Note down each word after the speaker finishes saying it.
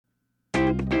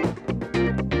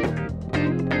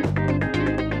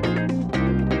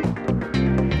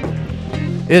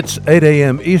It's 8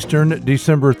 a.m. Eastern,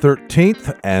 December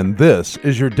 13th, and this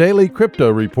is your daily crypto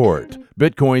report.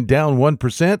 Bitcoin down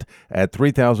 1% at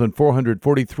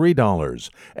 $3,443.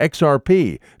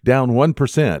 XRP down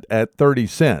 1% at 30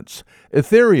 cents.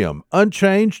 Ethereum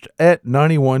unchanged at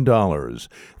 $91.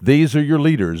 These are your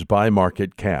leaders by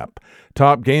market cap.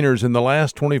 Top gainers in the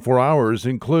last 24 hours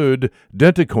include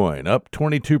Dentacoin up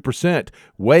 22%,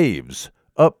 Waves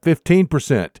up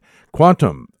 15%,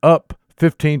 Quantum up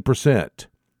 15%.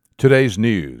 Today's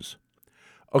news.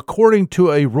 According to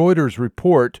a Reuters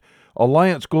report,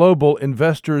 Alliance Global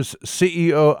Investors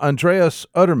CEO Andreas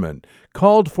Utterman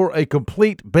called for a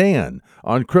complete ban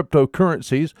on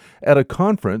cryptocurrencies at a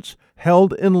conference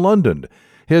held in London.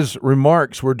 His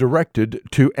remarks were directed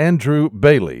to Andrew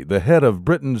Bailey, the head of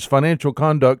Britain's Financial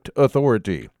Conduct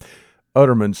Authority.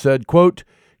 Utterman said, quote,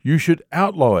 "You should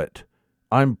outlaw it.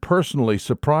 I'm personally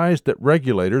surprised that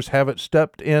regulators haven't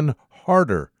stepped in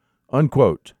harder,"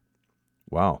 unquote.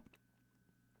 Wow.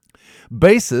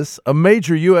 Basis, a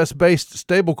major U.S.-based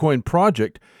stablecoin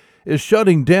project, is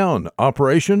shutting down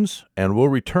operations and will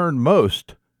return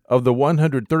most of the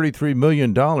 $133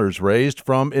 million raised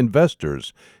from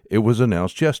investors. It was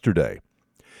announced yesterday.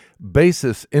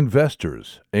 Basis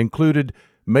investors included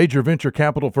major venture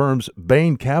capital firms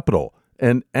Bain Capital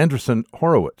and Andreessen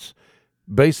Horowitz.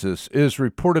 Basis is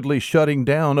reportedly shutting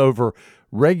down over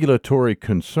regulatory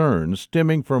concerns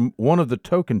stemming from one of the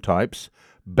token types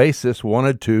Basis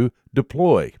wanted to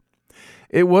deploy.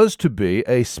 It was to be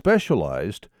a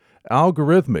specialized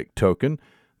algorithmic token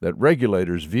that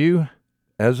regulators view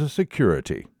as a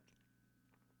security.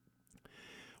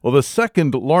 Well, the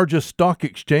second largest stock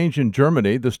exchange in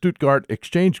Germany, the Stuttgart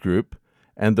Exchange Group,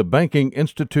 and the banking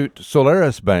institute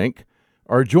Solaris Bank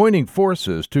are joining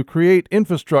forces to create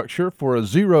infrastructure for a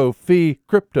zero-fee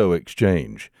crypto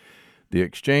exchange. The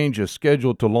exchange is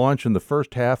scheduled to launch in the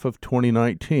first half of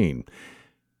 2019.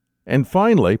 And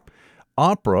finally,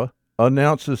 Opera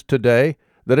announces today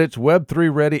that its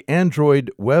Web3-ready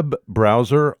Android web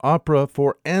browser, Opera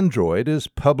for Android, is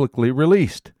publicly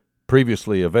released.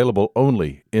 Previously available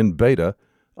only in beta,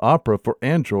 Opera for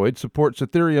Android supports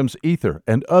Ethereum's Ether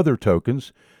and other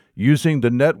tokens using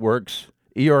the network's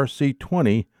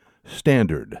ERC20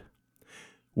 standard.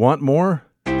 Want more?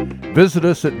 Visit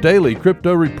us at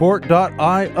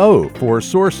dailycryptoreport.io for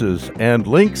sources and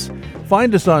links.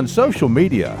 Find us on social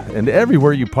media and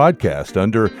everywhere you podcast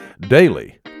under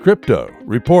Daily Crypto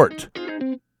Report.